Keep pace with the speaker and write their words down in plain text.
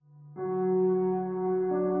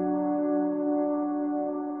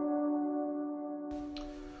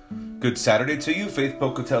Good Saturday to you, Faith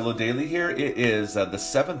Pocatello Daily here. It is the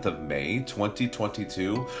 7th of May,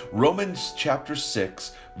 2022, Romans chapter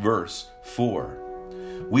 6, verse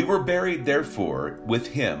 4. We were buried, therefore, with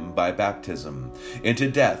him by baptism into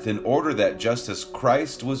death, in order that just as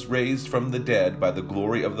Christ was raised from the dead by the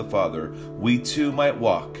glory of the Father, we too might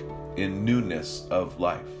walk in newness of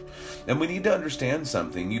life. And we need to understand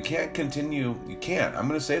something. You can't. I'm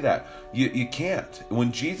going to say that. You can't.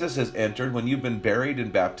 When Jesus has entered, when you've been buried in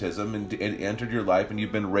baptism and entered your life and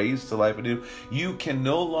you've been raised to life anew, you can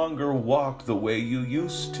no longer walk the way you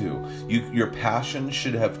used to. Your passion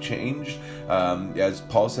should have changed. As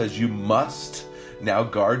Paul says, you must now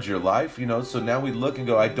guard your life, so now we look and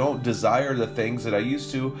go, I don't desire the things that I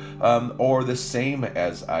used to, or the same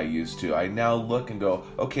as I used to. I now look and go,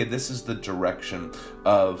 okay, this is the direction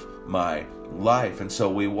of my life. And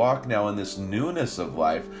so we walk now in this newness of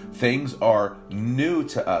life. Things are new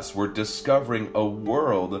to us. We're discovering a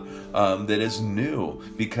world that is new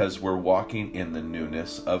because we're walking in the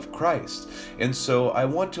newness of Christ. And so I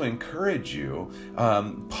want to encourage you,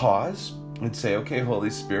 pause and say, okay, Holy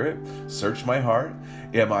Spirit, search my heart.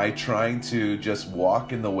 Am I trying to just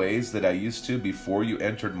walk in the ways that I used to before you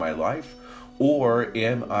entered my life? Or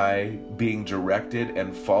am I being directed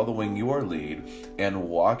and following your lead and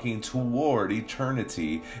walking toward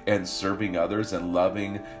eternity and serving others and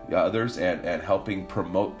loving others and helping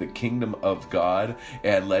promote the kingdom of God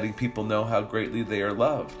and letting people know how greatly they are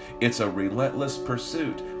loved? It's a relentless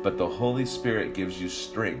pursuit, but the Holy Spirit gives you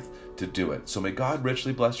strength to do it. So may God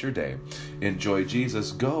richly bless your day. Enjoy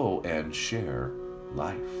Jesus. Go and share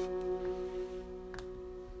life.